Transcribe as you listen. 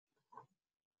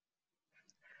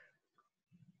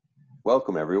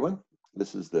Welcome, everyone.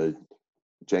 This is the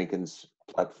Jenkins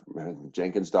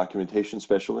Documentation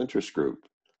Special Interest Group.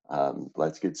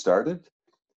 Let's get started.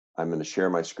 I'm going to share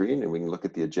my screen and we can look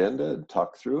at the agenda and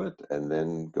talk through it and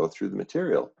then go through the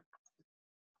material.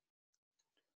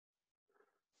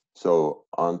 So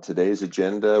on today's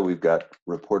agenda, we've got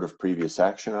report of previous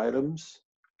action items,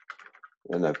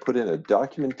 and I've put in a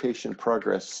documentation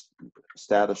progress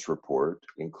status report,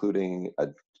 including a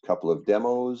couple of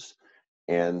demos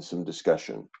and some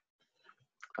discussion.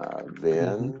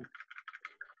 Developer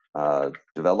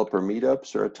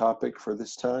meetups are a topic for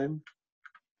this time.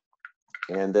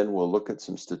 And then we'll look at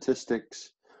some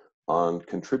statistics on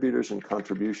contributors and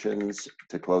contributions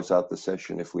to close out the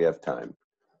session if we have time.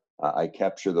 I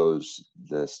capture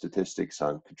the statistics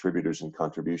on contributors and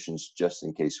contributions just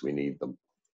in case we need them.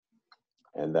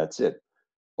 And that's it.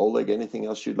 Oleg, anything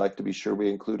else you'd like to be sure we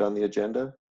include on the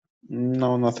agenda?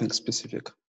 No, nothing specific.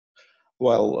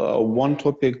 Well, one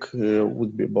topic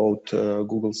would be about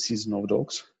Google season of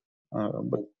docs,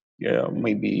 but yeah,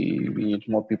 maybe we need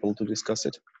more people to discuss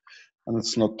it, and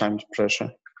it's not timed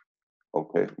pressure.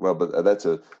 Okay, well, but that's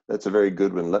a very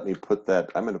good one. Let me put that.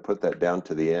 I'm going to put that down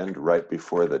to the end, right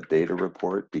before the data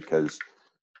report, because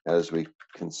as we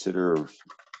consider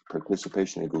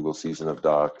participation in Google season of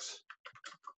docs,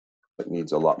 it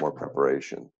needs a lot more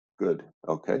preparation. Good.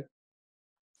 Okay.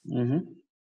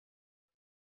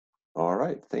 All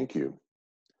right, thank you.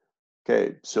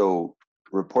 Okay, so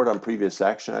report on previous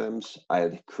action items. I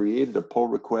had created a pull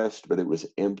request, but it was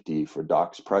empty for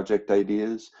docs project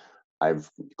ideas.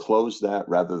 I've closed that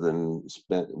rather than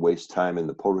waste time in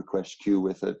the pull request queue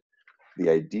with it. The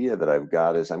idea that I've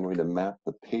got is I'm going to map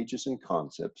the pages and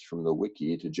concepts from the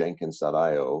wiki to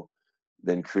jenkins.io,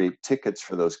 then create tickets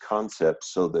for those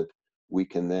concepts so that we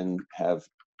can then have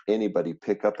anybody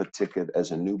pick up a ticket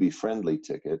as a newbie-friendly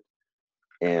ticket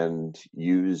and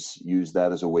use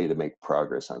that as a way to make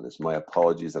progress on this. My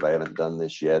apologies that I haven't done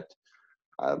this yet.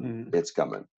 It's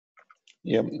coming.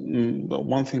 Yeah,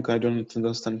 one thing I don't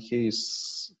understand here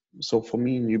is, so for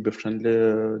me,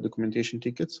 newbie-friendly documentation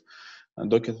tickets and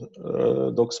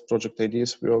docs project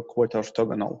ideas were quite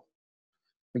orthogonal.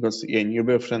 Because yeah,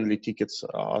 newbie-friendly tickets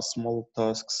are small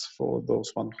tasks for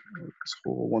those ones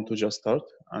who want to just start,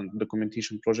 and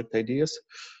documentation project ideas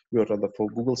were rather for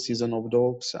Google season of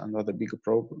docs and other bigger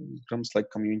programs like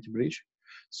Community Bridge.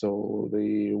 So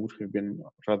they would have been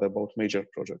rather about major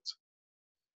projects.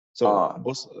 So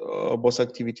both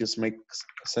activities make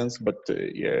sense, but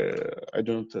yeah, I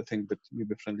don't think that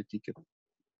newbie-friendly ticket.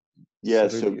 Yeah.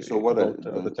 So what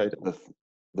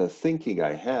the thinking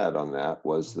I had on that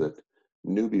was that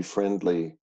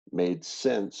newbie-friendly made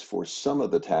sense for some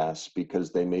of the tasks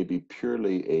because they may be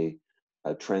purely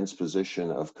a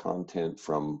transposition of content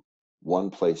from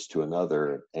one place to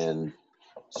another, and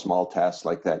small tasks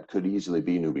like that could easily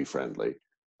be newbie-friendly.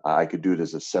 I could do it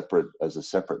as a separate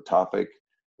topic.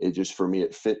 It just, for me,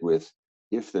 it fit with,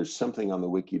 if there's something on the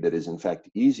wiki that is in fact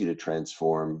easy to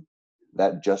transform,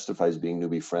 that justifies being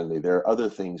newbie-friendly. There are other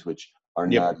things which are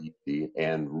not easy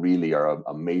and really are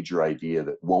a major idea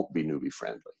that won't be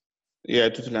newbie-friendly. Yeah, I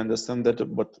totally understand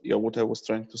that, but yeah, what I was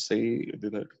trying to say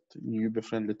that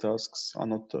newbie-friendly tasks are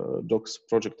not docs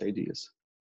project ideas.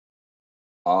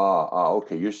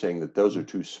 Okay. You're saying that those are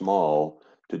too small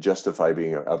to justify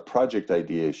being a project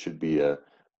idea. Should be a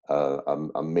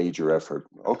major effort.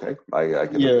 Okay, I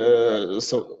can. Yeah.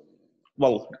 So,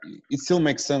 well, it still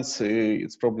makes sense.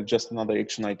 It's probably just another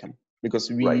action item because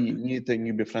we need a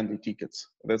newbie-friendly tickets.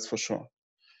 That's for sure.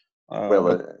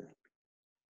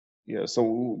 Yeah,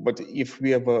 so, but if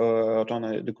we have run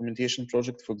a documentation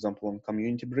project, for example, on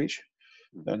Community Bridge,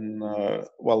 then,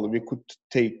 well, we could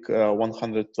take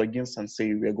 100 plugins and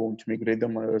say we are going to migrate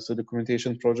them as a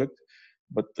documentation project.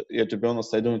 But yeah, to be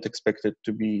honest, I don't expect it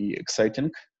to be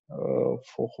exciting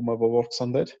for whomever works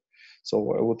on that.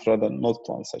 So I would rather not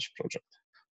plan such project.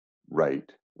 Right.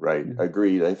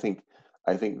 Agreed. I think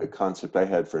the concept I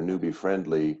had for newbie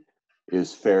friendly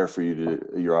is fair for you to,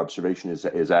 your observation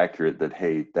is accurate that,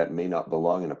 hey, that may not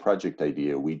belong in a project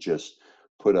idea. We just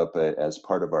put up as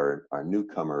part of our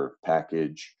newcomer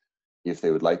package. If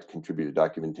they would like to contribute to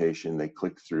documentation, they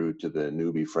click through to the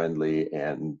newbie friendly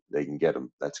and they can get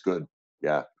them. That's good.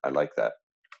 Yeah, I like that.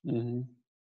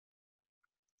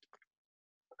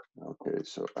 Okay,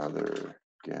 so other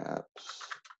gaps.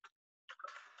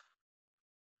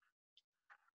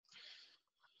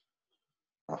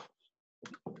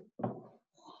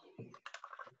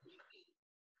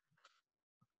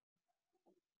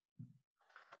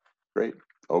 Great.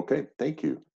 Okay, thank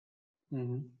you.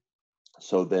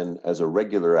 So then, as a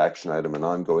regular action item, an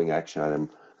ongoing action item,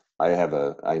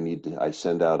 I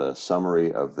send out a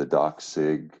summary of the doc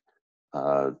SIG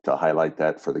to highlight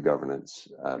that for the governance.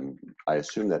 I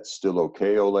assume that's still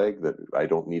okay, Oleg, that I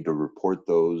don't need to report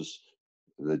those.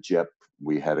 The JEP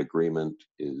we had agreement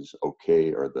is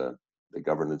okay, or the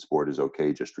governance board is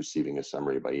okay just receiving a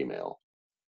summary by email.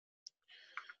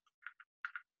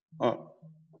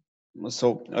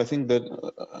 So I think that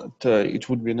it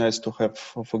would be nice to have,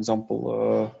 for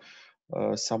example,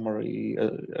 a summary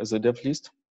as a dev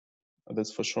list.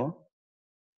 That's for sure.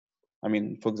 I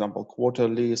mean, for example,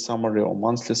 quarterly summary or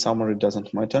monthly summary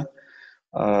doesn't matter.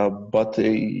 But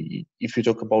if you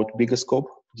talk about bigger scope,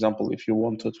 for example, if you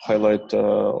wanted to highlight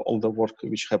all the work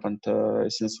which happened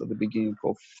since the beginning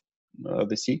of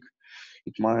the SIG,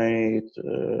 it might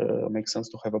make sense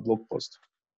to have a blog post.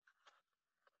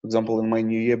 For example, in my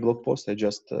New Year blog post, I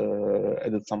just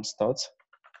added some stats.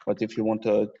 But if you want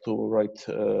to write,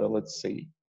 let's say,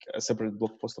 a separate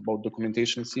blog post about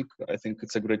documentation SIG, I think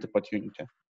it's a great opportunity.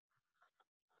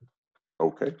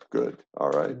 Okay, good.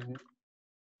 All right. Mm-hmm.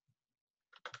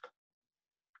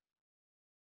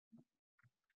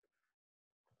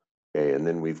 Okay, and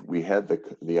then we had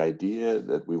the idea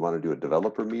that we want to do a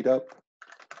developer meetup,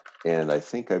 and I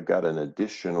think I've got an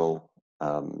additional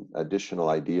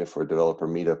idea for a developer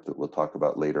meetup that we'll talk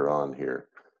about later on here.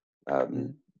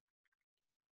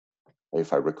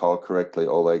 If I recall correctly,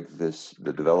 Oleg,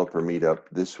 the developer meetup,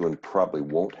 this one probably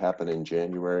won't happen in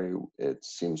January. It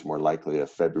seems more likely a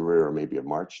February or maybe a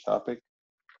March topic.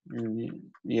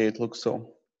 Yeah, it looks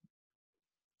so.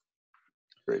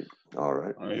 Great. All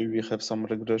right. We have some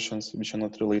regressions which are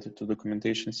not related to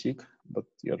documentation SIG, but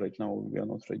yeah, right now we are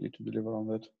not ready to deliver on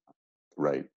that.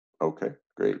 Right. Okay,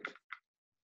 great.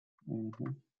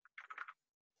 Mm-hmm.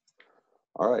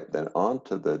 All right, then on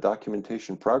to the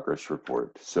documentation progress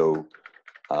report. So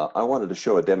I wanted to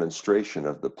show a demonstration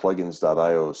of the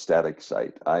plugins.io static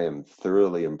site. I am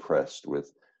thoroughly impressed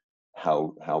with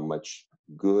how much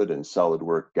good and solid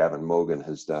work Gavin Mogan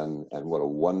has done, and what a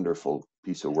wonderful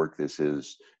piece of work this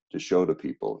is to show to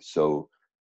people. So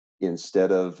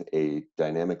instead of a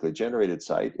dynamically generated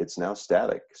site, it's now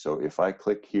static. So if I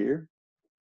click here,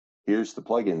 here's the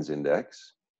plugins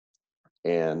index,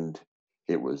 and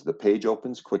the page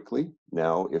opens quickly.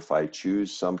 Now, if I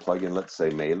choose some plugin, let's say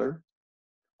Mailer,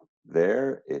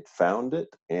 there, it found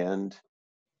it, and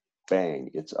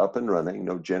bang, it's up and running,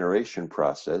 no generation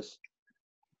process.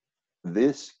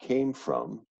 This came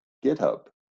from GitHub.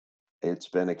 It's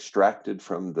been extracted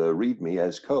from the README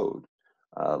as code.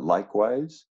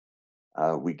 Likewise,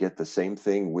 we get the same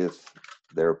thing with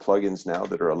their plugins now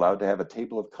that are allowed to have a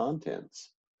table of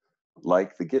contents.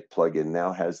 Like the Git plugin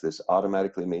now has this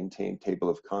automatically maintained table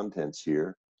of contents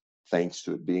here, thanks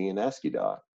to it being in ASCII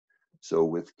doc. So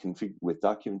with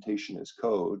documentation as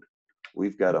code,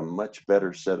 we've got a much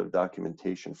better set of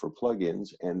documentation for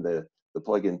plugins, and the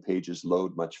plugin pages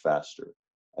load much faster.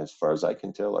 As far as I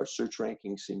can tell, our search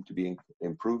rankings seem to be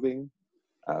improving.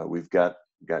 We've got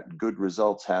good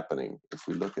results happening. If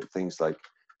we look at things like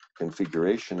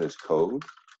configuration as code,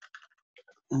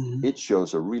 it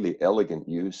shows a really elegant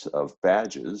use of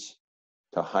badges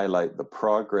to highlight the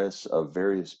progress of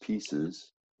various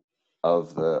pieces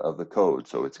of the code.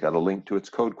 So it's got a link to its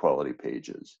code quality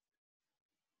pages.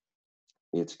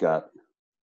 It's got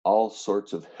all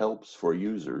sorts of helps for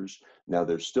users. Now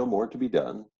there's still more to be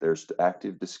done. There's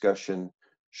active discussion.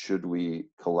 Should we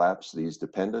collapse these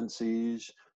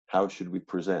dependencies? How should we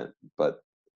present? But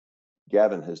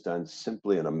Gavin has done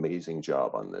simply an amazing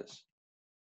job on this.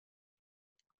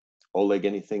 Oleg,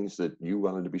 any things that you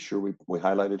wanted to be sure we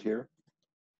highlighted here?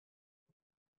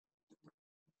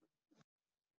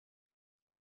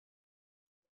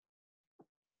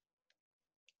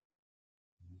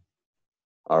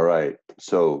 All right,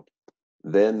 so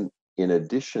then in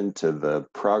addition to the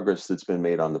progress that's been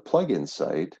made on the plugin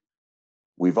site,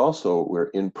 we're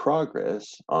in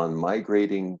progress on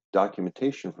migrating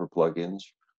documentation for plugins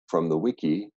from the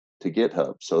Wiki to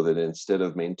GitHub, so that instead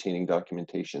of maintaining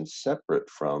documentation separate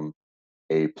from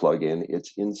a plugin,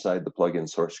 it's inside the plugin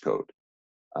source code.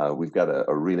 We've got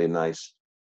a really nice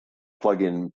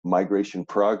plugin migration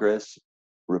progress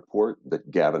report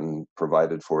that Gavin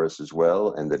provided for us as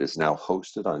well, and that is now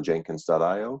hosted on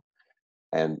Jenkins.io.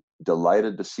 And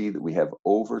delighted to see that we have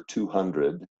over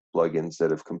 200 plugins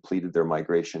that have completed their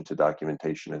migration to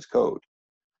documentation as code.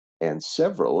 And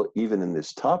several, even in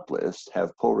this top list,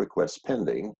 have pull requests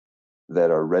pending that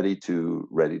are ready to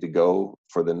go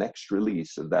for the next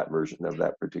release of that version of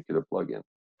that particular plugin.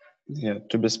 Yeah,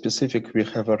 to be specific, we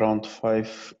have around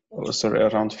 50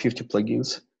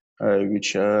 plugins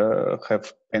which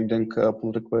have pending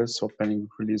pull requests or pending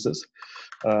releases.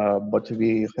 But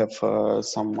we have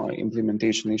some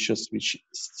implementation issues which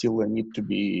still need to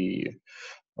be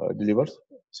delivered.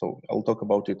 So I'll talk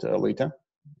about it later.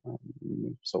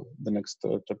 So the next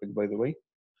topic, by the way.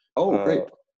 Oh, great.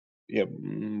 Yeah,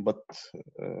 but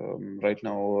right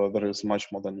now there is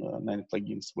much more than 9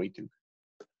 plugins waiting.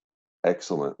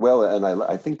 Excellent. Well, and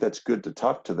I think that's good to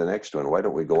talk to the next one. Why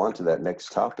don't we go on to that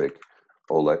next topic?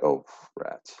 Oleg, oh,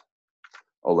 rats.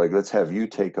 Oleg, let's have you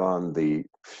take on the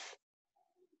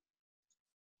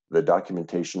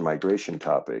documentation migration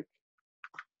topic.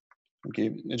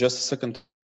 Okay, just a second.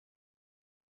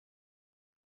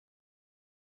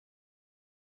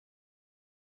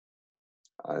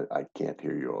 I can't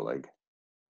hear you, Oleg.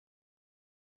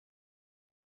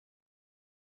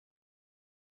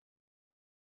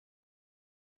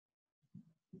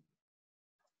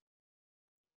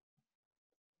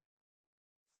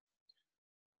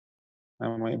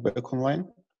 Am I back online?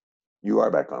 You are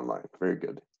back online. Very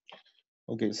good.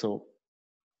 Okay, so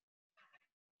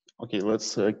okay,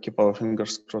 let's keep our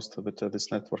fingers crossed that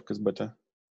this network is better.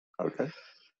 Okay.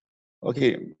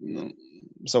 Okay,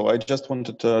 so I just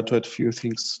wanted to add a few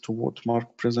things to what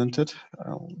Mark presented.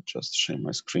 I'll just share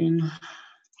my screen.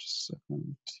 Just a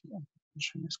second. Yeah,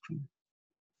 share my screen.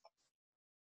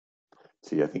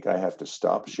 See, I think I have to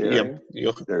stop sharing.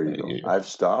 Yeah, there you go. I've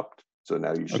stopped, so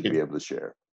now you should be able to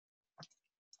share.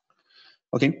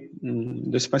 Okay,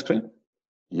 this is my screen?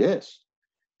 Yes.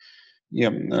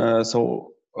 Yeah,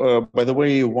 so by the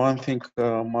way, one thing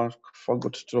Mark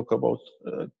forgot to talk about,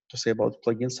 to say about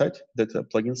plugin site, that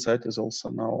plugin site is also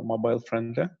now mobile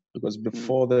friendly, because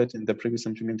before that, in the previous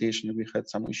implementation, we had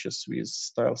some issues with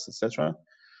styles, etc.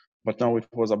 But now it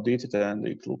was updated and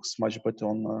it looks much better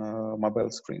on mobile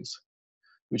screens,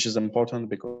 which is important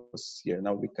because yeah,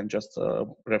 now we can just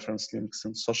reference links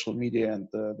in social media and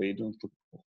they don't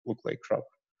look like crap.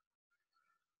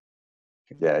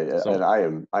 Yeah, So, and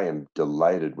I am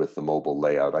delighted with the mobile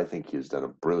layout. I think he's done a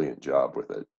brilliant job with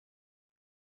it.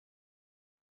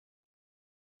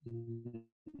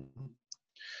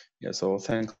 yeah, so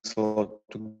thanks a lot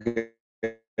to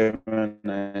Gavin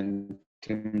and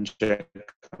Team Jack.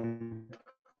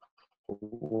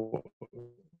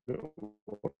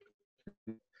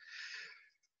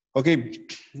 Okay,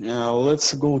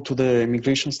 let's go to the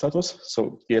migration status.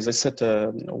 So, yeah, as I said,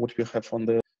 what we have on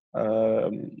the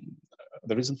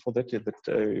reason for that is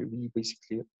that we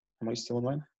basically, am I still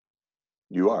online?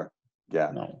 You are,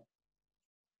 yeah. No.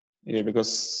 Yeah,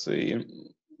 because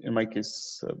in my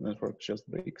case, network just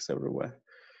breaks everywhere.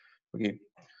 Okay.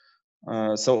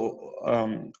 So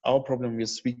our problem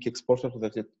with Wiki exporter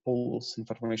that it pulls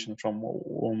information from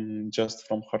just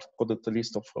from hard-coded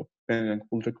list of pending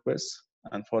pull requests,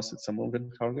 and for us it's a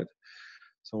moving target.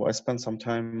 So I spent some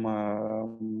time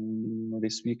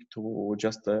this week to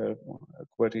just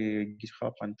query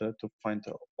GitHub and to find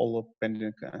all of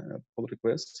pending pull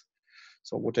requests.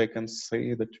 So what I can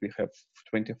say that we have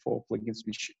 24 plugins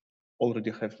which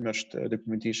already have merged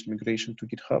documentation migration to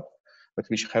GitHub, but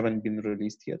which haven't been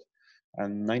released yet,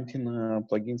 and 19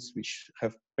 plugins which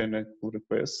have pending pull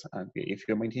requests. And if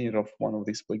you're a maintainer of one of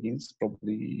these plugins,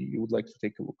 probably you would like to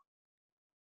take a look.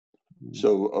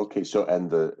 So, okay, so and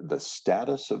the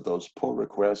status of those pull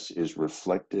requests is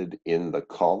reflected in the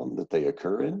column that they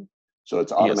occur in? So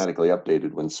it's automatically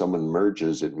updated when someone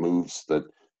merges, it moves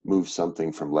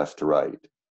something from left to right.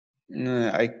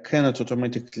 I cannot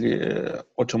automatically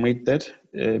automate that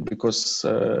because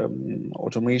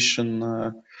automation,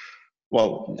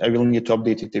 well, I will need to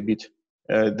update it a bit.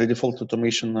 The default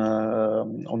automation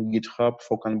on GitHub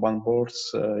for Kanban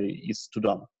boards is to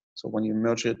done. So when you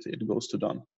merge it, it goes to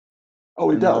done. Oh,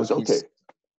 it does, okay.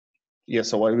 Yeah,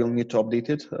 so I will need to update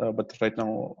it, but right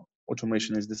now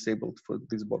automation is disabled for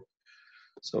this board.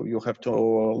 So you have to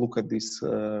look at this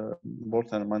board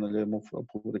and manually move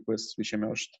pull requests which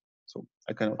emerged. So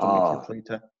I can automate it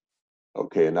later.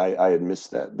 Okay, and I had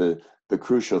missed that. The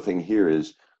crucial thing here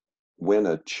is when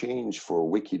a change for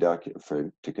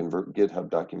to convert GitHub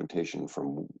documentation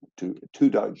to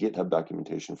GitHub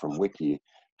documentation from Wiki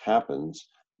happens,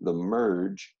 the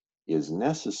merge is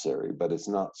necessary, but it's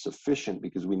not sufficient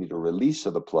because we need a release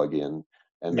of the plugin,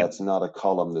 and that's not a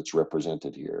column that's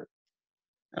represented here.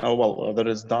 Well, there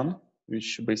is done,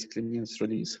 which basically means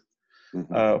release.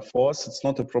 For us, it's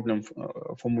not a problem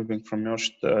for moving from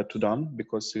merged to done,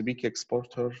 because the Wiki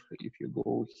exporter, if you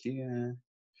go here,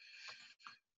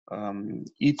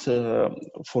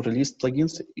 for released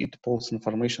plugins, it pulls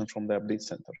information from the update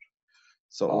center.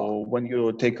 So when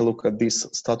you take a look at this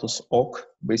status awk,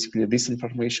 basically this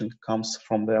information comes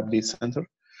from the update center.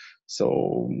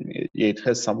 So it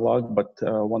has some lag, but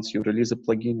once you release a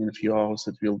plugin in a few hours,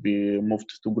 it will be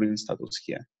moved to green status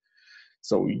here.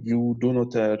 So you do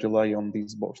not rely on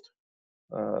this board.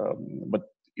 But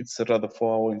it's rather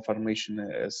for our information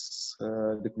as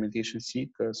documentation SIG,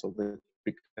 so that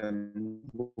we can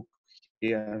look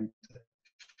here and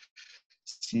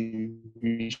see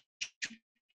which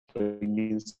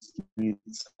plugins need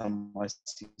some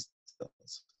assistance.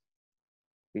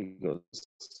 Because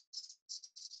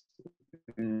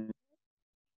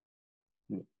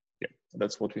yeah,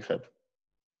 that's what we have.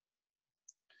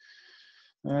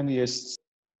 And yes,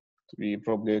 we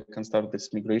probably can start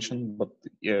this migration, but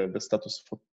yeah, the status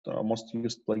for most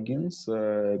used plugins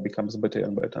becomes better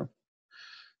and better.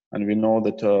 And we know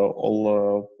that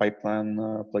all pipeline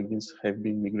plugins have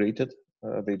been migrated.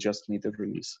 They just need a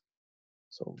release.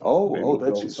 So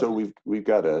that's so we've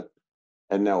got a.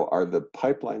 And now, are the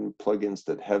pipeline plugins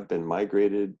that have been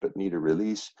migrated but need a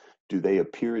release, do they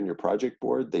appear in your project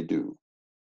board? They do.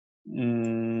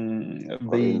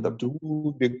 They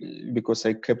do because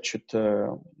I captured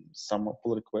some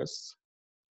pull requests.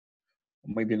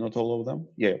 Maybe not all of them.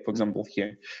 Yeah, for example,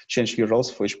 here, change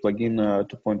URLs for each plugin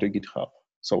to point to GitHub.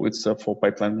 So it's for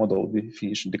pipeline model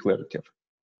definition declarative.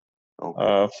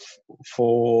 Okay.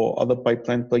 For other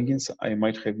pipeline plugins, I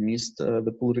might have missed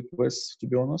the pull requests, to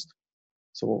be honest.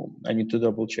 So I need to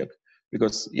double check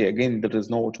because, yeah, again, there is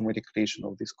no automatic creation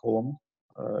of this column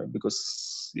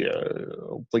because, yeah,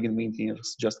 plugin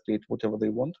maintainers just create whatever they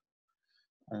want.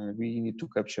 We need to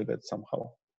capture that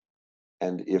somehow.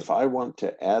 And if I want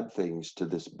to add things to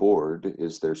this board,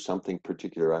 is there something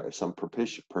particular, some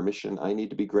permission I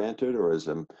need to be granted, or as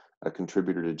a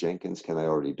contributor to Jenkins, can I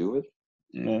already do it?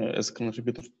 As a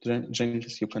contributor to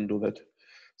Jenkins, you can do that.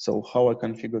 So how I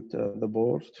configured the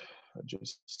board,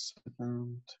 just a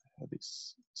second,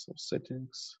 this, so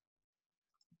settings.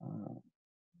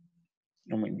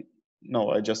 No, maybe,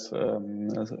 no, I just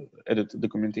added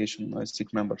documentation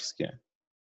SIG members here.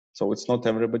 So it's not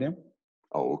everybody.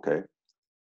 Oh, okay.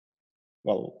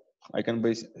 Well, I can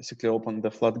basically open the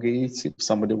floodgates if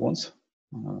somebody wants,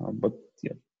 but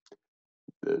yeah.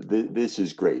 This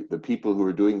is great. The people who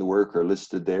are doing the work are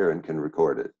listed there and can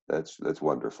record it. That's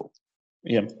wonderful.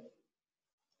 Yeah.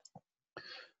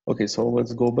 Okay, so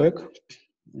let's go back.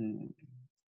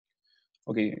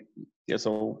 Okay, yeah,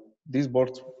 so this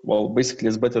board, well, basically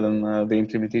is better than the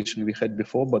implementation we had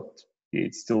before, but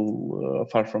it's still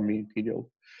far from being ideal.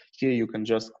 Here you can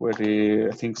just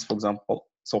query things, for example,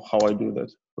 so how I do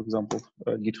that. For example,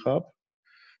 GitHub,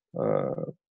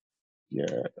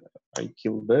 yeah, I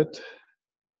kill that.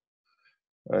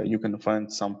 You can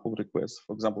find some pull requests.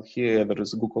 For example, here there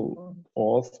is a Google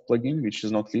Auth plugin, which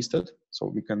is not listed. So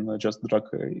we can just drag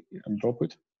and drop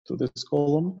it to this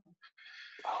column.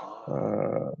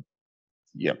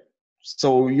 Yeah.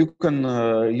 So you can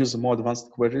use more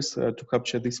advanced queries to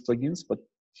capture these plugins, but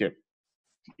yeah,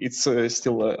 it's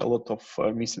still a lot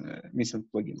of missing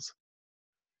plugins.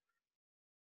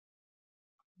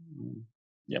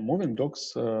 Yeah, moving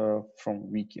docs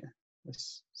from Wiki.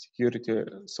 Security.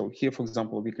 So here, for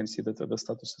example, we can see that the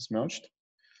status is merged.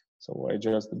 So I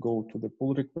just go to the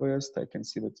pull request. I can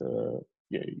see that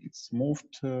yeah, it's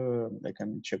moved. I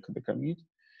can check the commit.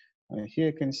 Here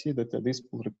I can see that this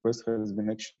pull request has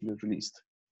been actually released.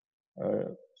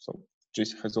 So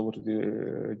JC has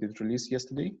already did release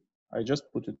yesterday. I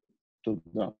just put it to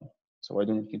done, so I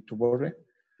don't need to worry.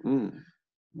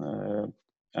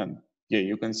 And yeah,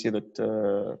 you can see that,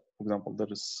 for example,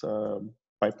 there is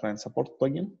pipeline support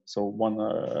plugin. So one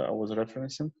I was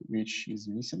referencing, which is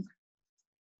missing.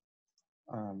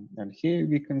 And here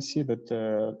we can see that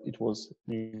it was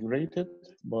migrated,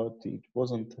 but it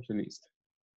wasn't released.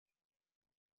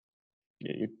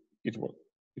 Yeah, it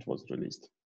was released.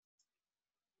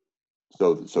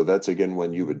 So that's again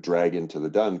when you would drag into the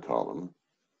done column.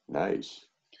 Nice.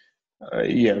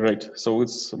 Yeah, right. So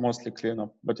it's mostly clean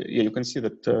up, but yeah, you can see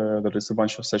that there is a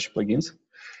bunch of such plugins.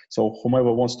 So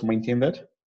whomever wants to maintain that,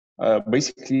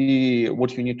 basically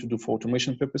what you need to do for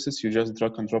automation purposes, you just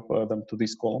drag and drop them to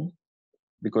this column,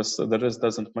 because the rest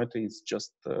doesn't matter. It's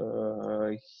just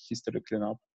history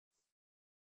cleanup.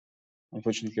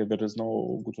 Unfortunately, there is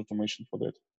no good automation for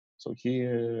that. So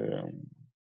here,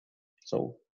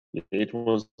 so yeah, it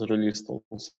was released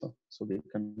also, so we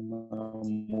can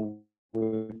move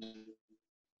it.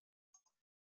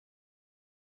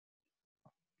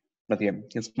 But yeah,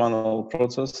 it's manual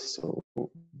process, so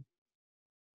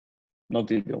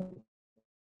not ideal.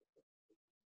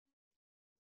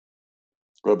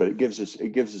 Well, but it gives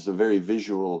us a very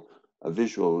visual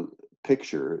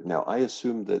picture. Now, I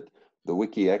assume that the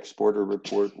Wiki Exporter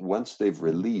report, once they've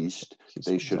released,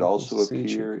 they should also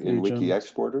appear in Wiki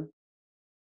Exporter.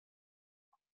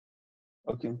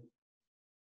 Okay.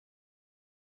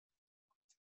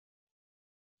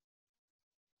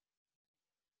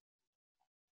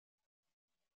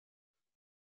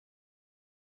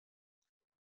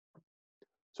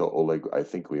 So Oleg, I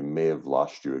think we may have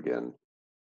lost you again.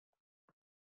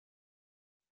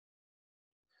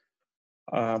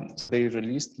 They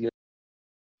released, for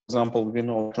example, we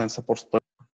know plan support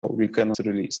we cannot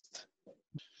release.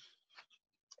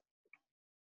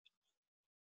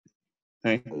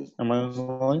 Hey, am I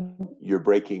online? You're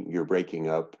breaking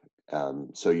up.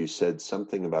 So you said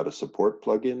something about a support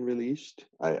plugin released.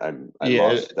 I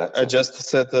lost that I sentence. just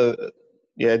said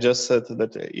I just said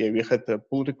that we had a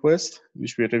pull request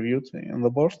which we reviewed on the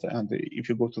board, and if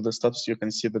you go to the status, you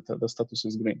can see that the status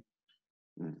is green.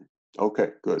 Okay,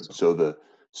 good. So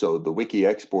the Wiki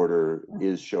exporter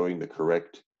is showing the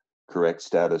correct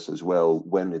status as well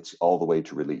when it's all the way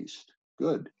to released.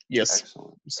 Good. Yes.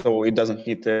 Excellent. So it doesn't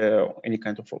need any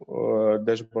kind of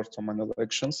dashboards or manual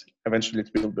actions. Eventually, it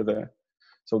will be there.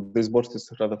 So this board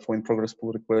is rather for in-progress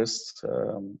pull requests.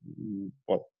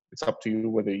 Well, it's up to you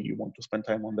whether you want to spend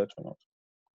time on that or not.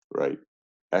 Right.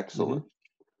 Excellent.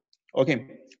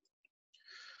 Okay.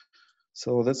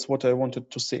 So that's what I wanted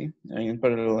to say. In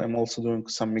parallel, I'm also doing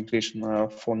some migration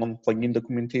for non-plugin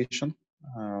documentation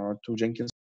to Jenkins.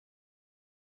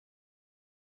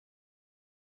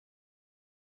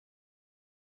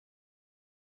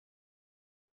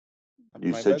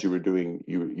 You said you were doing,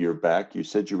 you're back. You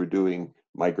said you were doing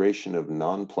migration of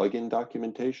non-plugin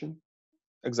documentation?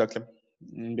 Exactly,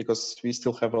 because we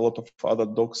still have a lot of other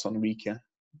docs on Wiki.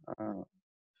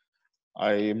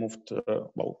 I moved,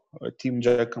 Team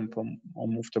Jenkins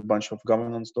moved a bunch of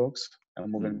governance docs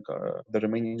and moving the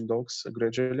remaining docs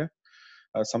gradually.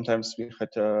 Sometimes we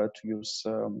had to use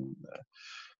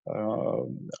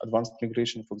advanced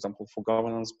migration, for example, for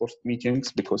governance board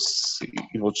meetings, because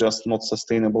it was just not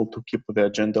sustainable to keep the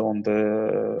agenda on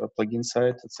the plugin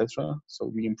side, etc. So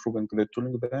we improving the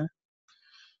tooling there.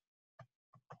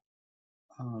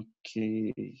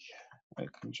 Okay, I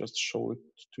can just show it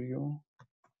to you.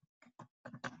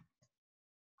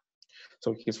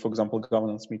 So here's, for example,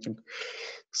 governance meeting.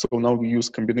 So now we use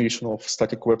combination of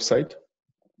static website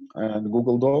and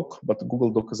Google Doc, but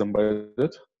Google Doc is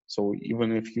embedded. So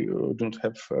even if you don't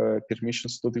have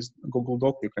permissions to this Google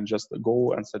Doc, you can just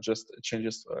go and suggest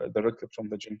changes directly from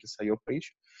the Jenkins IO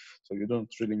page. So you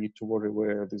don't really need to worry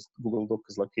where this Google Doc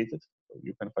is located.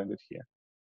 You can find it here.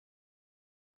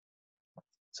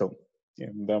 So yeah,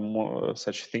 there are more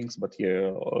such things, but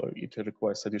yeah, it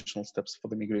requires additional steps for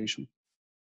the migration.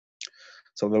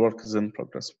 So the work is in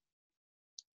progress.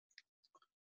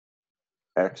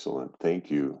 Excellent, thank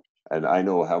you. And I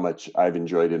know how much I've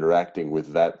enjoyed interacting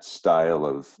with that style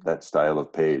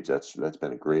of page. That's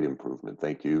been a great improvement.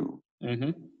 Thank you.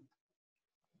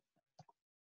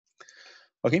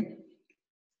 Okay.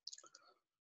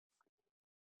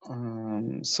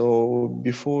 So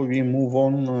before we move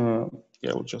on,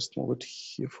 yeah, I'll just move it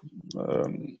here.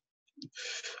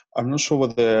 I'm not sure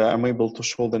whether I'm able to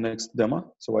show the next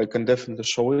demo, so I can definitely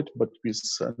show it, but with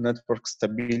network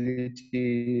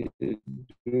stability, do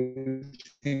you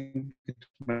think it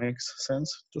makes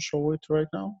sense to show it right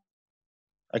now?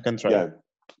 I can try. Yeah.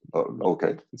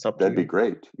 Okay. It's up That'd to be you.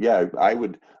 great. Yeah, I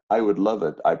would love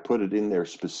it. I put it in there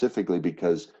specifically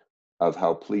because of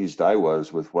how pleased I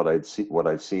was with what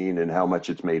I've seen and how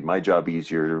much it's made my job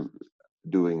easier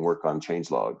doing work on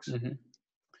changelogs.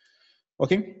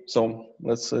 Okay, so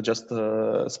let's just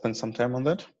spend some time on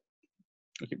that.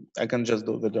 Okay, I can just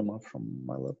do the demo from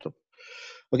my laptop.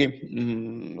 Okay,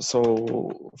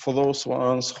 so for those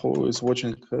ones who is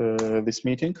watching this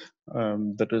meeting,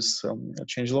 there is a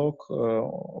changelog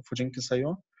for Jenkins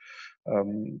IO.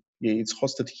 Yeah, it's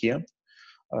hosted here,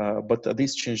 but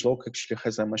this changelog actually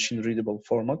has a machine-readable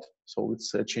format. So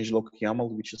it's a changelog YAML,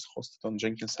 which is hosted on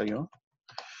Jenkins IO.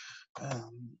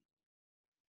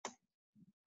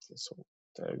 So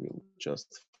I will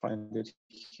just find it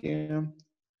here.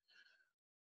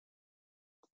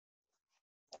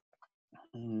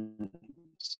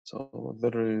 So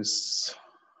there is.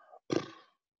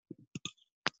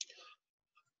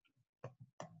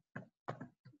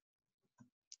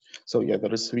 So yeah,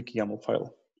 there is Wiki YAML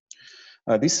file.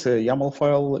 This YAML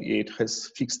file, it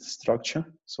has fixed structure.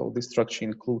 So this structure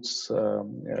includes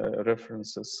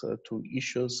references to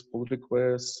issues, pull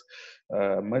requests,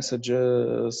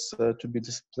 messages to be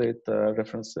displayed,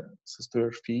 references to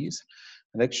RFPs.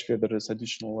 And actually there is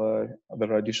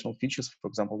there are additional features. For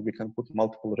example, we can put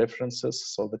multiple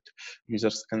references so that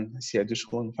users can see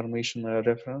additional information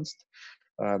referenced.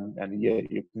 And yeah,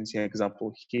 you can see an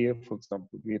example here. For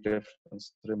example, we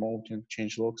reference remoting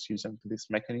changelogs using this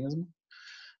mechanism.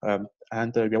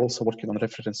 And we're also working on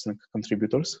referencing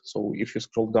contributors. So if you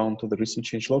scroll down to the recent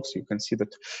changelogs, you can see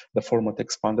that the format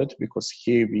expanded because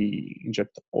here we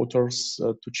inject authors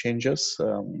to changes,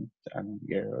 and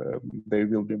there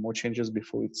will be more changes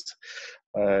before it's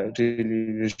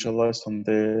really visualized on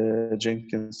the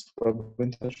Jenkins web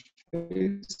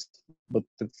interface. But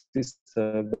at least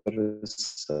there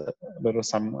are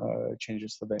some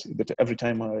changes today. That every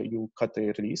time you cut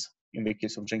a release, in the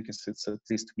case of Jenkins, it's at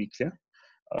least weekly.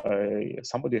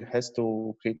 Somebody has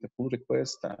to create a pull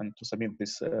request and to submit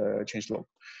this changelog.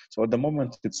 So at the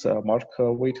moment, it's Mark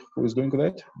Waite who is doing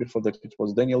that. Before that, it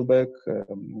was Daniel Beck.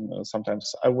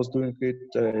 Sometimes I was doing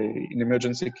it in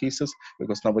emergency cases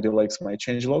because nobody likes my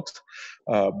changelogs.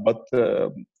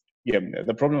 Yeah,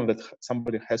 the problem is that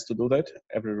somebody has to do that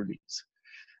every release.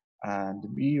 And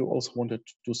we also wanted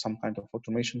to do some kind of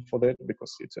automation for that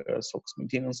because it soaks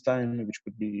maintenance time, which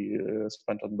could be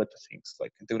spent on better things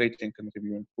like integrating and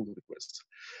reviewing pull requests.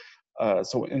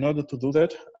 So in order to do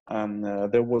that,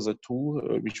 there was a tool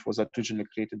which was originally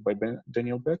created by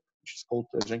Daniel Beck, which is called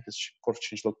Jenkins Core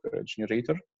Changelog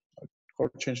Generator.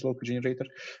 Core Changelog Generator.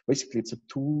 Basically, it's a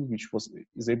tool which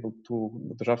is able to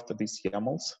draft these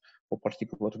YAMLs for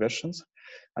particular versions,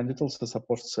 and it also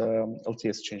supports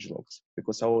LTS changelogs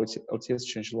because our LTS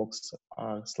changelogs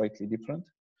are slightly different,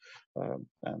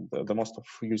 and the most of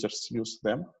users use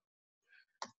them.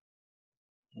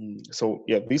 So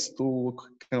yeah, this tool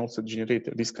can also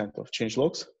generate this kind of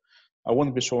changelogs. I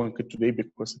won't be showing it today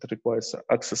because it requires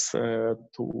access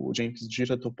to Jenkins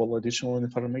Jira to pull additional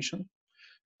information,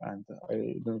 and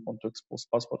I don't want to expose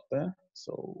password there.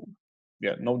 So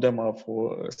yeah, no demo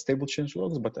for stable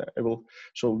changelogs, but I will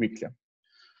show weekly.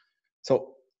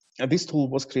 So this tool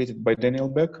was created by Daniel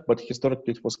Beck, but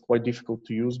historically it was quite difficult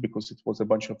to use because it was a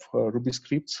bunch of Ruby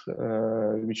scripts,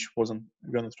 which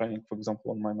we're not running, for example,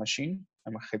 on my machine.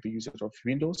 I'm a heavy user of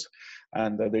Windows,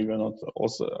 and they were not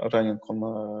also running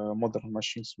on modern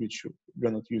machines, which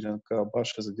were not using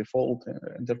Bash as a default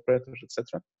interpreter,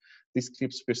 etc. These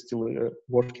scripts were still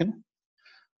working.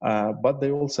 But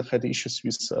they also had issues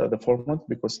with the format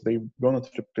because they were not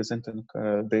representing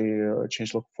the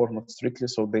changelog format strictly,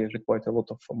 so they required a lot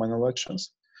of manual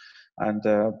actions. And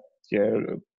yeah,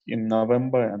 in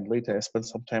November and later, I spent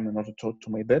some time in order to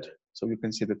automate that. So you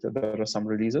can see that there are some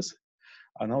releases.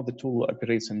 And now the tool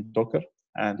operates in Docker,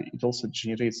 and it also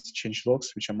generates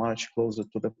changelogs, which are much closer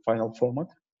to the final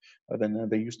format than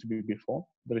they used to be before.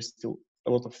 There is still a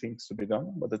lot of things to be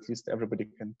done, but at least everybody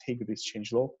can take these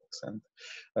changelogs and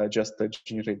just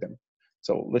generate them.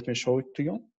 So let me show it to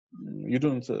you. You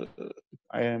don't.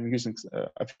 I am using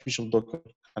official Docker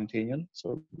container,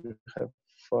 so we have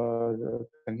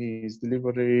continuous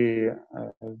delivery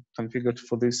configured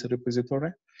for this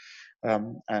repository.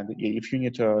 And if you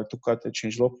need to cut a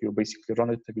changelog, you basically run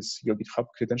it with your GitHub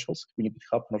credentials. We need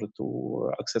GitHub in order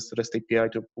to access the REST API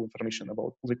to pull information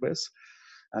about pull requests.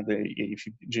 And if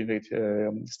you generate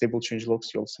stable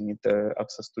changelogs, you also need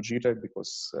access to Jira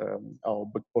because our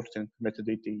backporting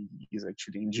metadata is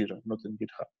actually in Jira, not in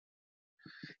GitHub.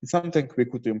 It's something we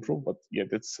could improve, but yeah,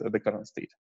 that's the current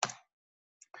state.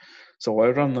 So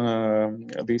I run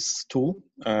this tool.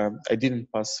 I didn't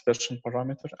pass version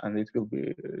parameter, and it will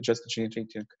be just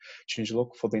generating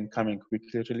changelog for the incoming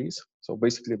weekly release. So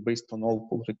basically, based on all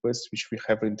pull requests which we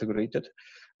have integrated,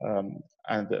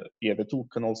 yeah, the tool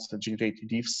can also generate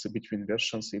diffs between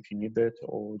versions if you need that,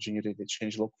 or generate a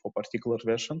changelog for particular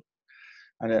version.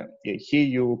 And yeah, here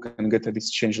you can get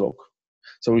this changelog.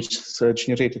 So it's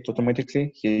generated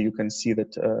automatically. Here you can see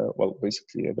that, well,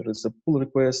 basically there is a pull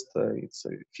request. It's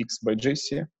fixed by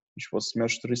Jesse, which was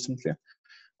merged recently.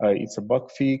 It's a bug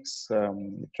fix.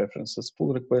 It references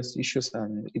pull request issues,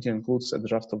 and it includes a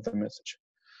draft of the message.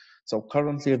 So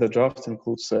currently the draft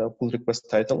includes a pull request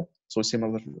title. So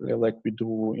similarly like we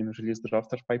do in release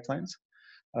drafter pipelines.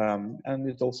 And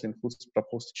it also includes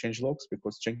proposed changelogs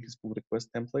because Jenkins pull request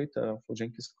template for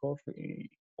Jenkins core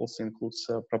also includes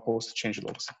proposed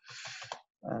changelogs.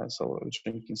 So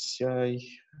Jenkins CI,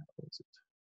 what's it?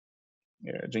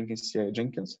 Yeah, Jenkins CI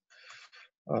Jenkins.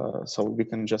 So we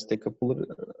can just take a pull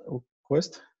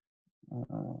request.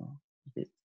 Okay.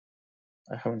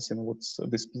 I haven't seen what's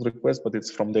this pull request, but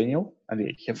it's from Daniel, and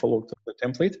he followed the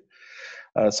template.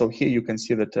 So here you can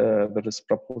see that there is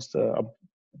proposed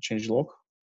changelog,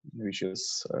 which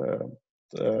is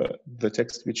the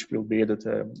text which will be added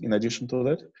in addition to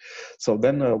that. So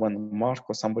then when Mark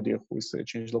or somebody who is a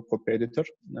changelog copy editor,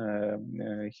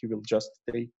 he will just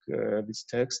take this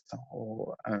text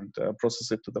and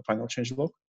process it to the final changelog.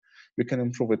 We can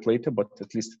improve it later, but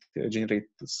at least it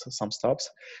generates some stubs.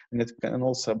 And it can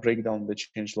also break down the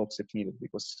changelogs if needed,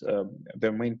 because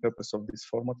the main purpose of this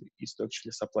format is to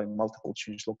actually supply multiple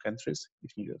changelog entries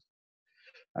if needed.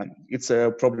 And it's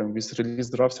a problem with release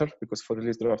drafter, because for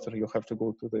release drafter, you have to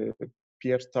go to the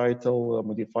peer title,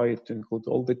 modify it to include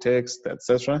all the text,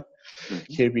 etc.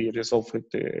 Here we resolve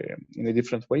it in a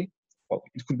different way. Well,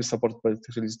 it could be supported by the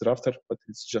release drafter, but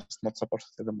it's just not supported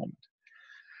at the moment.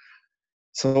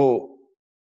 So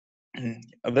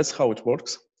that's how it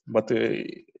works. But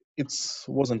it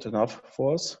wasn't enough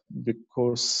for us,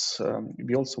 because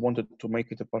we also wanted to make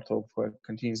it a part of a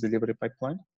continuous delivery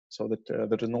pipeline, so that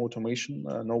there is no automation,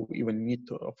 no even need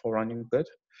for running that.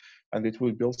 And it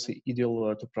will be also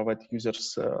ideal to provide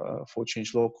users for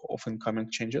changelog of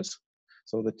incoming changes,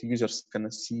 so that users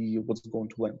can see what's going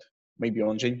to land, maybe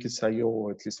on Jenkins IO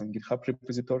or at least on GitHub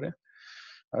repository.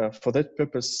 For that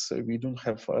purpose, we don't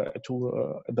have a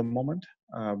tool at the moment.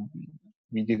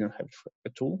 We didn't have a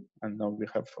tool, and now we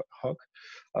have Hug.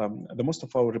 The most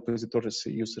of our repositories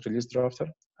use release drafter,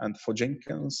 and for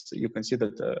Jenkins, you can see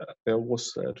that there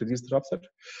was a release drafter,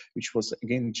 which was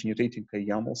again generating a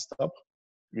YAML stub,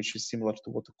 which is similar to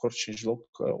what the core changelog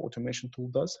automation tool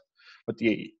does. But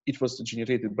yeah, it was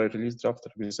generated by release drafter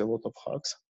with a lot of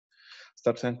hugs.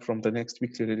 Starting from the next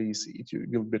weekly release, it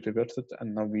will be reverted,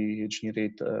 and now we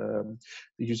generate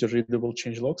user-readable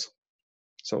changelogs.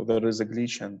 So there is a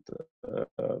glitch, and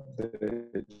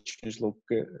the changelog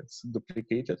gets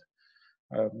duplicated.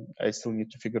 I still need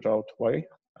to figure out why,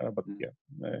 but yeah,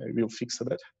 we'll fix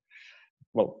that.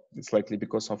 Well, it's likely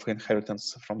because of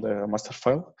inheritance from the master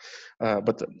file,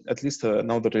 but at least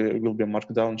now there will be a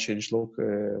markdown changelog,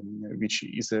 which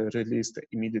is released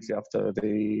immediately after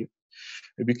the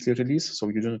weekly release, so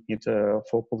you don't need a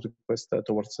for pull request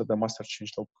towards the master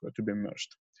changelog to be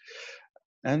merged.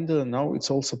 And now it's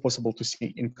also possible to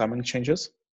see incoming changes.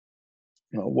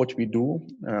 What we do,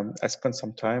 I spent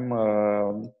some time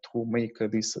to make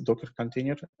this Docker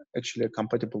container actually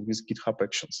compatible with GitHub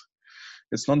Actions.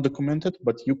 It's not documented,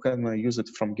 but you can use it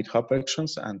from GitHub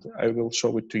Actions, and I will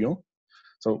show it to you.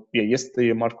 So yeah,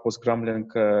 yesterday Mark was grumbling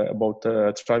about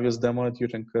Travis demo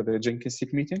during the Jenkins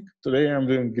SIG meeting. Today I'm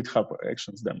doing GitHub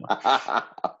Actions demo.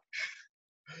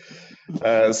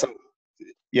 So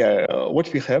yeah,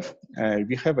 what we have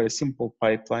a simple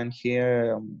pipeline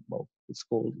here. Well, it's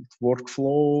called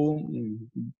workflow,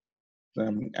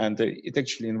 and it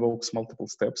actually invokes multiple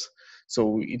steps.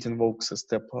 So it invokes a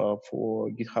step for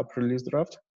GitHub release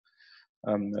draft.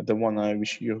 The one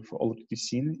which you've already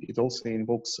seen. It also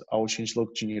invokes our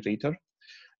changelog generator,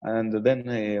 and then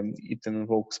it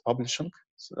invokes publishing.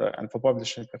 And for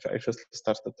publishing, I first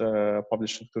started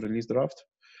publishing to release draft.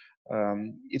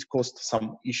 It caused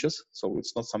some issues, so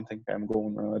it's not something I'm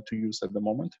going to use at the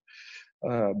moment.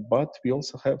 But we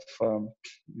also have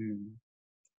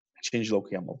changelog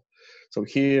YAML. So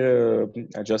here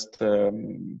I just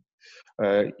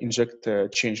inject a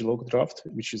changelog draft,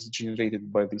 which is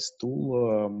generated by this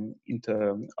tool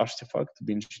into artifact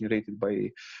being generated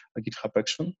by a GitHub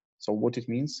action. So what it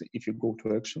means, if you go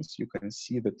to actions, you can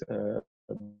see that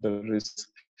there is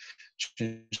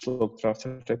changelog draft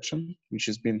action, which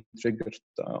is being triggered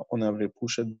on every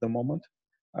push at the moment.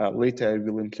 Later, I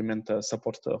will implement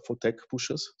support for tag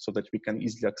pushes so that we can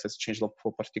easily access changelog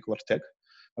for a particular tag.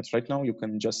 But right now, you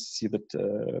can just see that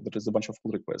there is a bunch of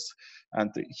pull requests. And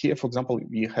here, for example,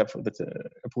 we have that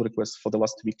a pull request for the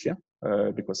last weekly,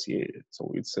 because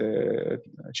so it's a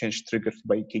change triggered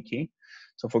by KK.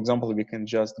 So for example, we can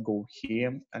just go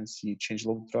here and see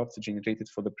changelog draft generated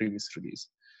for the previous release.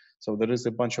 So there is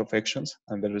a bunch of actions,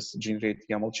 and there is generate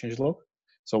YAML changelog.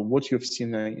 So what you've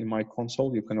seen in my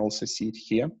console, you can also see it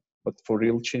here, but for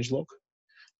real changelog.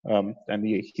 And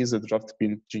here's a draft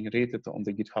being generated on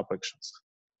the GitHub actions.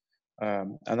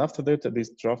 And after that, this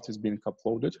draft is being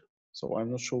uploaded. So I'm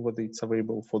not sure whether it's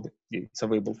available for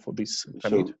this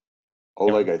commit. So,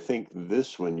 Oleg, I think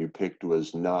this one you picked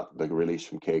was not the release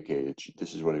from KK.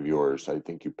 This is one of yours. I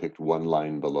think you picked one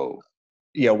line below.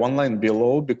 Yeah, one line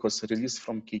below, because the release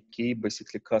from KK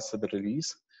basically cuts the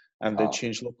release, and the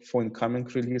changelog for incoming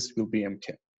release will be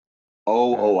empty.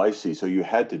 Oh, I see. So you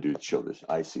had to show this.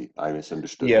 I see. I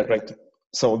misunderstood. Yeah, right.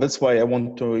 So that's why I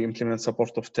want to implement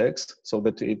support of text so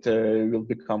that it will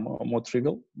become more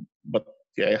trivial. But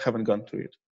yeah, I haven't gone to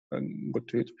it.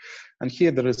 And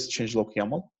here there is changelog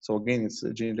YAML. So again, it's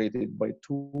generated by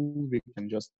tool. We can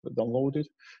just download it.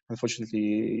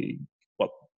 Unfortunately,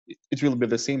 well, it will be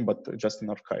the same, but just in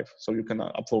archive. So you can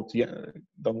upload,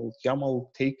 download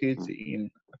YAML, take it in,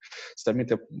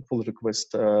 submit a pull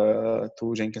request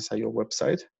to Jenkins IO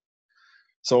website.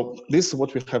 So this is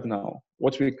what we have now.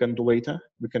 What we can do later,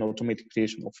 we can automate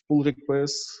creation of pull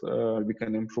requests. We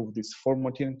can improve this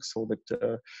formatting so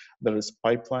that there is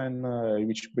pipeline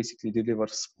which basically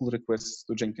delivers pull requests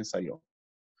to Jenkins IO.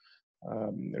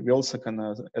 We also can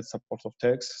add support of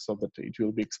tags so that it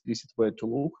will be explicit where to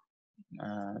look.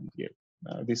 And yeah,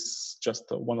 this is just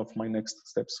one of my next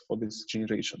steps for this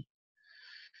generation.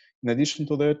 In addition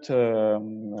to that,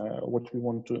 what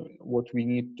we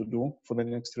need to do for the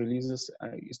next releases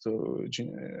is to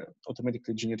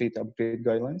automatically generate upgrade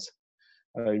guidelines.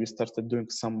 We started doing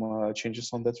some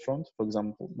changes on that front. For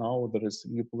example, now there is a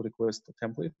new pull request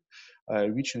template,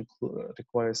 which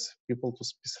requires people to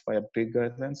specify upgrade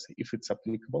guidelines if it's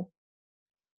applicable.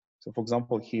 So for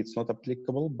example, here it's not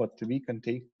applicable, but we can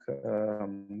take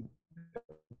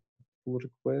pull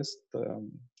request.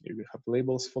 We have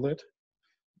labels for that.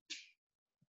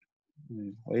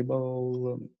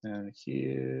 Label, and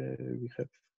here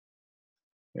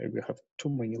we have too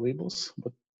many labels,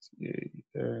 but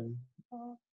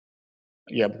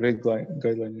yeah, upgrade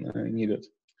guideline needed.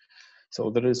 So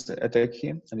there is a tag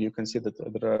here, and you can see that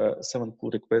there are 7 pull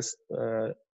requests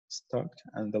stacked,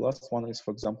 and the last one is,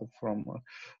 for example, from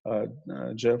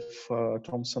Jeff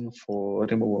Thompson for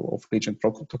removal of agent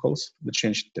protocols, the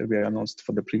change that we announced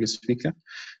for the previous Wiki.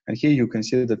 And here you can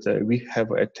see that we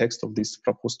have a text of these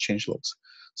proposed changelogs.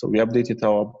 So we updated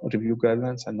our review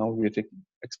guidelines, and now we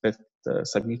expect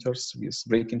submitters with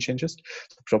breaking changes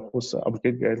to propose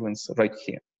upgrade guidelines right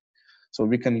here. So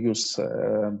we can use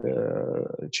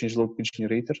the changelog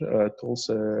generator to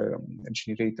also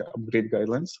generate upgrade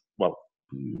guidelines. Well,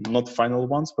 not final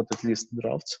ones, but at least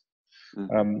drafts,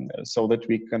 so that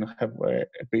we can have a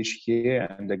page here,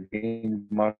 and again,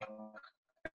 Mark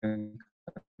can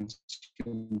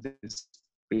consume this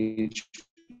page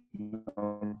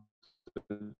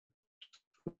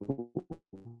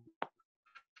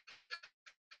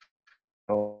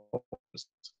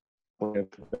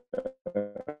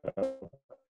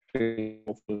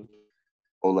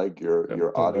Oleg,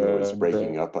 your audio is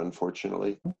breaking up,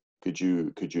 unfortunately. Could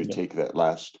you take that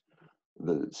last?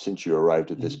 Since you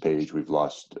arrived at this page, we've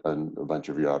lost a bunch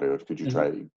of your audio. Could you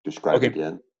try describe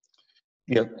again?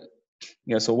 Yeah.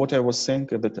 So what I was saying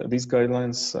that these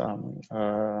guidelines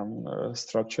are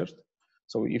structured.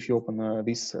 So if you open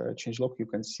this changelog, you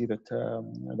can see that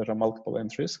there are multiple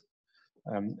entries.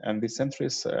 And these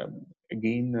entries,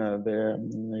 again, they're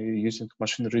using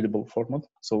machine-readable format.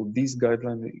 So this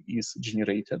guideline is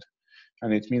generated,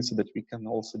 and it means that we can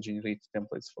also generate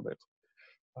templates for that.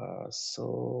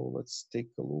 So let's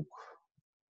take a look.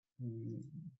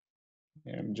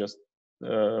 I'm just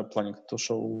planning to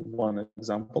show one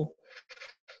example.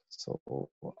 So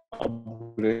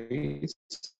upgrades.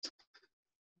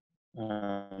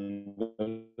 And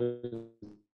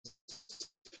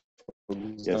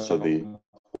yeah, so the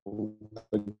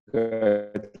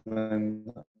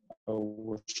guideline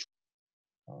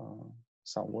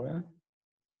somewhere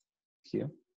here.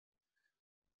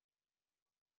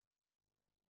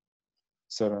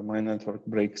 Sorry, my network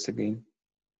breaks again.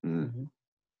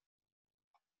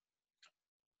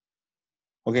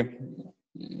 Okay,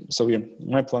 so yeah,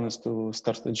 my plan is to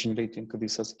start generating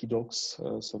these SIG docs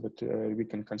so that we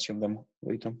can consume them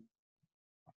later.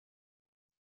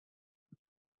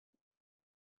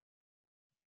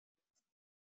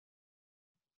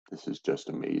 This is just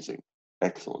amazing.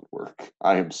 Excellent work.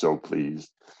 I am so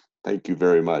pleased. Thank you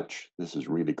very much. This is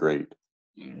really great.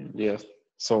 Yeah,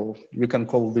 so you can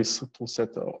call this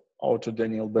toolset Auto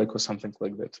Daniel Beck or something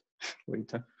like that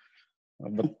later.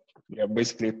 But yeah,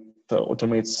 basically it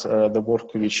automates the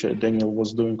work which Daniel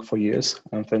was doing for years,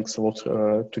 and thanks a lot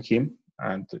to him.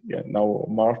 And yeah, now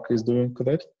Mark is doing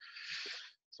that.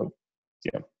 So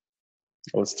yeah,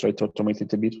 let's try to automate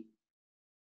it a bit.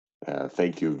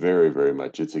 Thank you very, very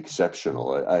much. It's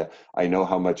exceptional. I know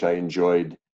how much I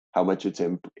enjoyed, how much it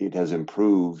has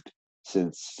improved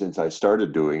since I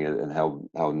started doing it, and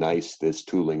how nice this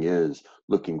tooling is.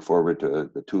 Looking forward to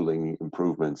the tooling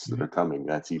improvements that are coming.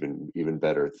 That's even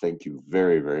better. Thank you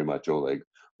very, very much, Oleg.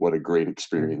 What a great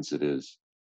experience it is.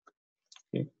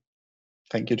 Okay.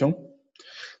 Thank you, John.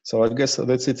 So I guess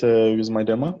that's it with my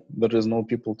demo. There is no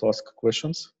people to ask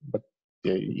questions, but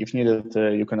if needed,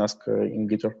 you can ask in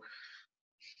Gitter.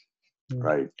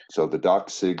 Right. So the doc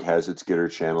SIG has its Gitter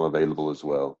channel available as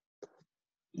well.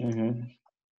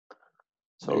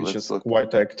 So it's just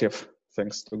quite active,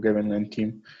 thanks to Gavin and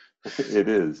team. It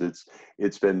is.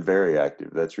 It's been very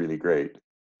active. That's really great.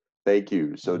 Thank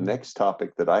you. So next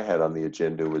topic that I had on the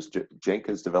agenda was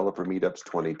Jenkins Developer Meetups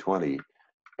 2020.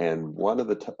 And one of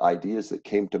the ideas that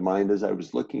came to mind as I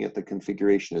was looking at the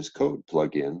configuration as code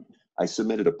plugin, I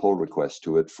submitted a pull request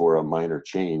to it for a minor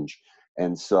change.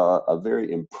 and saw a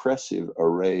very impressive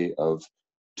array of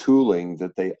tooling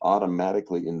that they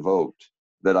automatically invoked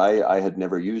that I had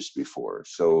never used before.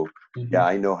 So yeah,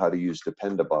 I know how to use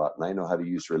Dependabot and I know how to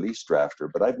use Release Drafter,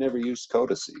 but I've never used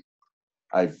Codacy.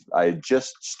 I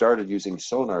just started using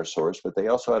Sonar Source, but they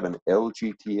also have an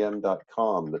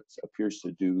lgtm.com that appears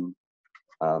to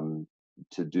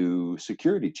do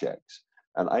security checks.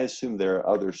 And I assume there are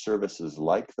other services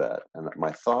like that. And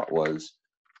my thought was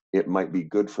it might be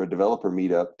good for a developer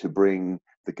meetup to bring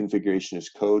the configuration as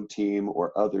code team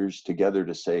or others together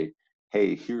to say,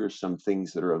 hey, here are some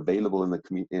things that are available in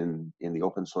the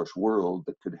open source world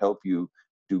that could help you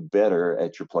do better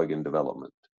at your plugin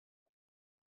development.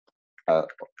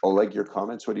 Oleg, your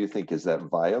comments, what do you think? Is that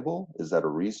viable? Is that a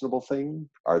reasonable thing?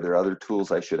 Are there other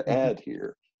tools I should add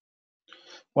here?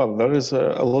 Well, there is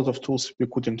a lot of tools we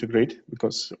could integrate,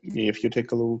 because if you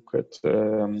take a look at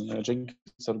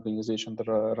Jenkins organization,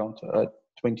 there are around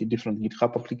 20 different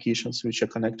GitHub applications which are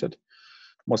connected,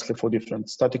 mostly for different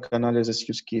static analysis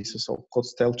use cases or code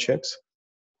style checks.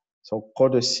 So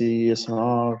Codacy,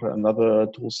 SNR, and other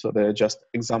tools, they're just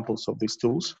examples of these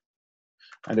tools.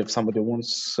 And if somebody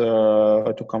wants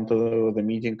to come to the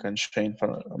meeting and share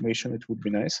information, it would be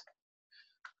nice.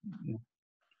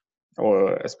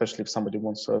 Or especially if somebody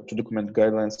wants to document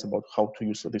guidelines about how to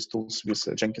use these tools with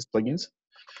Jenkins plugins.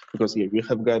 Because yeah, we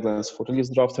have guidelines for Release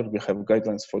Drafter, we have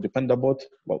guidelines for Dependabot,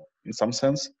 well, in some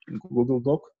sense, in Google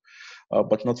Doc,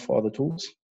 but not for other tools.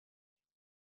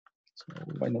 So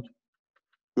why not?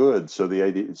 Good. So the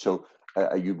idea, so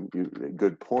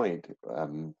good point.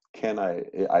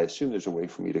 I assume there's a way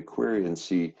for me to query and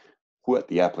see what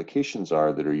the applications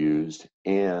are that are used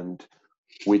and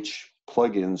which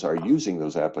plugins are using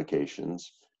those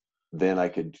applications. Then I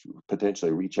could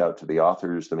potentially reach out to the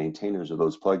authors, the maintainers of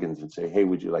those plugins and say, hey,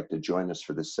 would you like to join us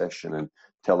for this session and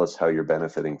tell us how you're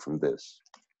benefiting from this?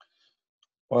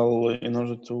 Well, in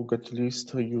order to get a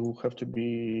list, you have to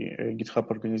be a GitHub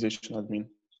organization admin.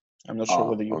 I'm not sure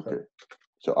whether you have.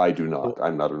 So I do not.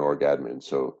 I'm not an org admin.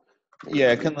 So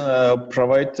yeah, I can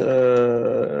provide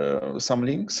some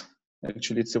links.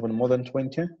 Actually, it's even more than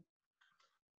 20.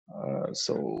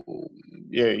 So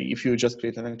yeah, if you just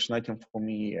create an action item for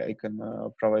me, I can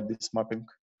provide this mapping.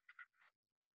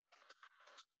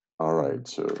 All right.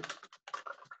 So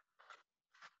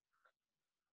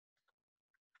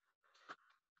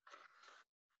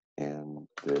and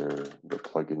they're the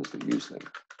plugins that use them.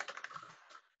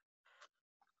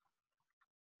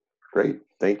 Great,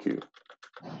 thank you.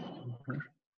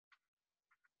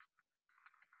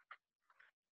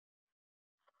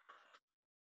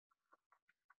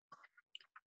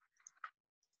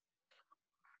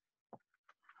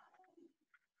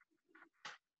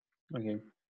 Okay.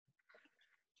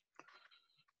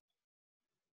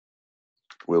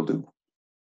 Will do.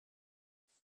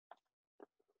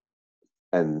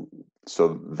 And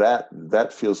so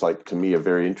that feels like to me a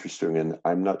very interesting, and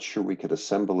I'm not sure we could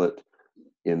assemble it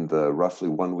in the roughly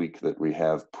 1 week that we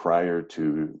have prior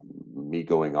to me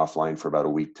going offline for about a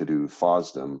week to do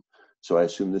FOSDEM. So I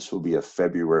assume this will be a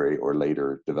February or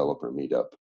later developer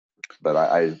meetup. But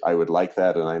I would like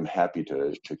that, and I'm happy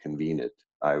to convene it.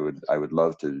 I would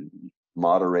love to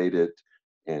moderate it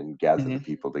and gather the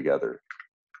people together.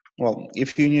 Well,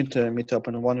 if you need to meet up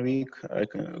in 1 week, I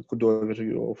could do a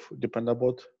review of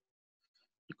Dependabot,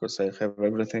 because I have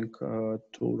everything to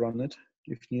run it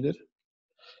if needed.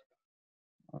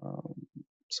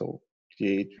 So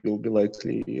yeah, it will be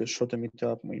likely a shorter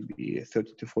meetup, maybe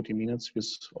 30 to 40 minutes with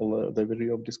all the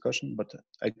review of discussion, but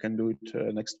I can do it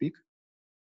next week.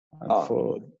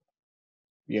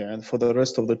 And for the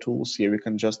rest of the tools, yeah, we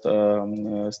can just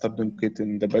start doing it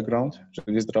in the background.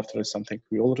 Release Drafter is something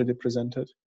we already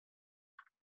presented.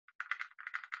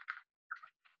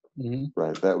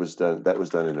 Right, that was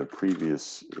done in a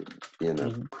previous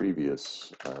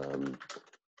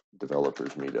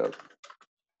developers meetup.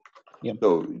 Yeah.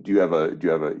 So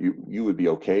you would be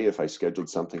okay if I scheduled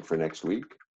something for next week?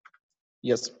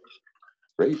 Yes.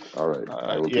 Great. All right.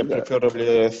 I will do that.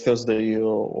 Preferably Thursday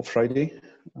or Friday.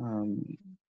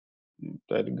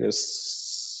 I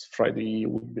guess Friday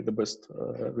would be the best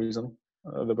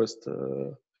the best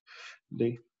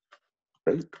day.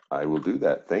 Great. I will do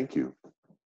that. Thank you.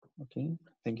 Okay.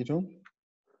 Thank you, John.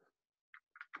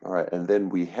 All right. And then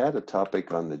we had a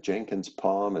topic on the Jenkins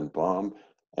POM and BOM,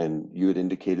 and you had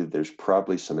indicated there's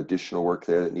probably some additional work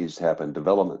there that needs to happen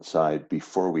development side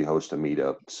before we host a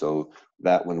meetup. So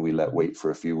that one we let wait for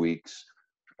a few weeks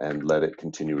and let it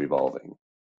continue evolving.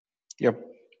 Yep.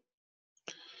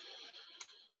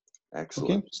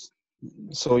 Excellent. Okay.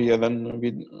 So yeah, then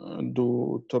we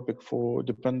do topic for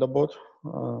Dependabot.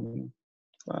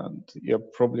 And yeah,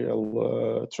 probably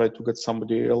I'll try to get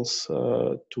somebody else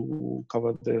to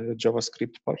cover the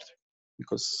JavaScript part,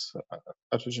 because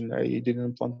originally I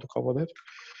didn't plan to cover that,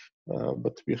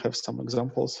 but we have some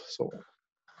examples. So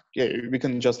yeah, we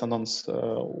can just announce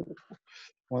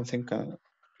one thing.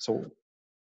 So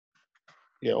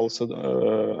yeah, also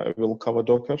I will cover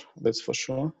Docker, that's for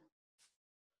sure.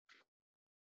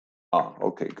 Ah,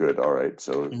 okay, good. All right.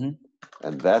 So,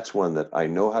 and that's one that I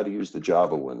know how to use the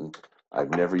Java one.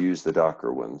 I've never used the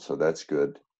Docker one, so that's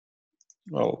good.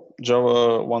 Well,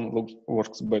 Java one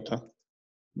works better,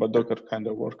 but Docker kind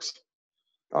of works.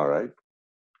 All right.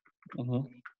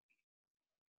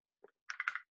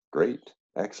 Great.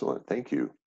 Excellent. Thank you.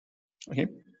 Okay.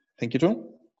 Thank you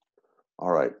too.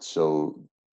 All right. So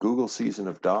Google season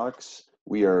of docs.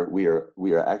 We are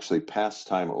actually past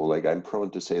time, Oleg. I'm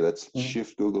prone to say let's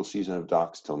shift Google season of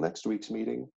docs till next week's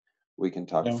meeting. We can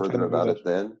talk further about it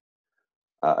then.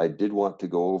 I did want to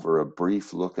go over a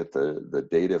brief look at the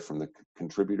data from the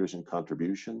contributors and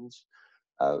contributions.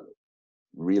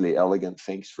 Really elegant.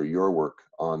 Thanks for your work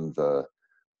on the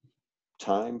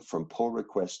time from pull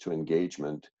request to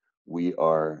engagement. We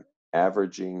are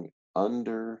averaging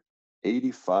under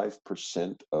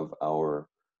 85% of our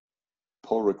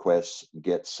pull requests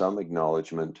get some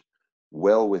acknowledgement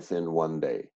well within 1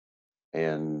 day.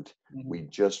 And we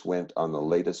just went on the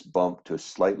latest bump to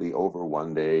slightly over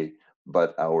 1 day,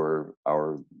 but our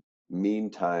mean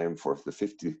time for the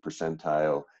 50th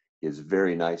percentile is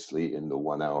very nicely in the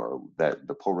 1 hour. That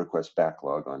the pull request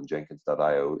backlog on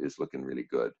Jenkins.io is looking really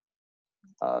good.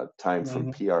 Time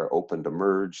from PR open to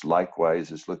merge,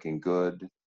 likewise, is looking good.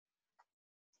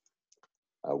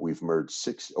 We've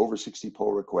merged over 60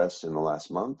 pull requests in the last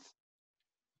month,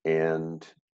 and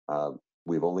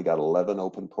we've only got 11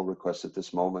 open pull requests at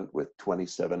this moment, with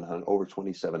over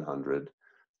 2,700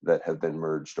 that have been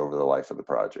merged over the life of the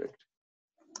project.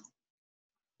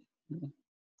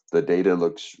 The data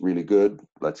looks really good.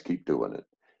 Let's keep doing it.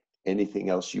 Anything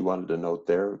else you wanted to note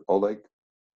there, Oleg?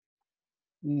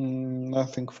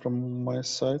 Nothing from my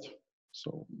side.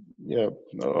 So yeah,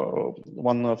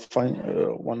 one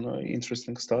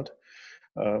interesting start,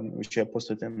 which I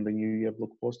posted in the New Year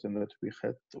blog post, and that we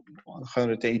had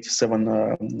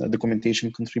 187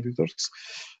 documentation contributors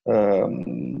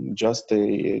just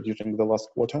during the last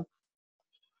quarter.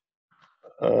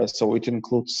 So it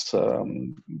includes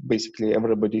basically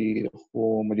everybody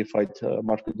who modified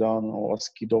Markdown or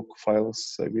SIG doc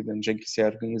files within Jenkins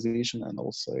organization and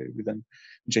also within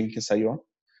Jenkins.io.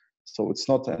 So it's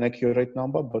not an accurate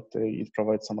number, but it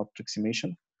provides some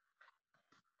approximation.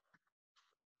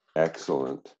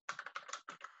 Excellent.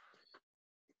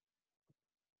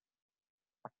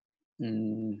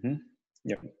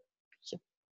 Yeah, so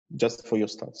just for your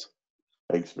stats.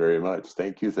 Thanks very much.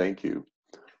 Thank you. Thank you.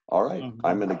 All right,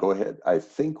 I'm going to go ahead. I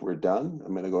think we're done.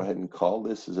 I'm going to go ahead and call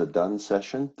this as a done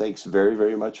session. Thanks very,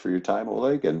 very much for your time,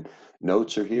 Oleg. And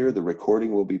notes are here. The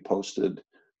recording will be posted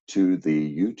to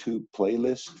the YouTube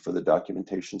playlist for the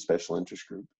Documentation Special Interest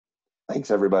Group. Thanks,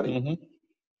 everybody.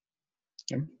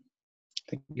 Yeah.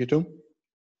 Thank you too.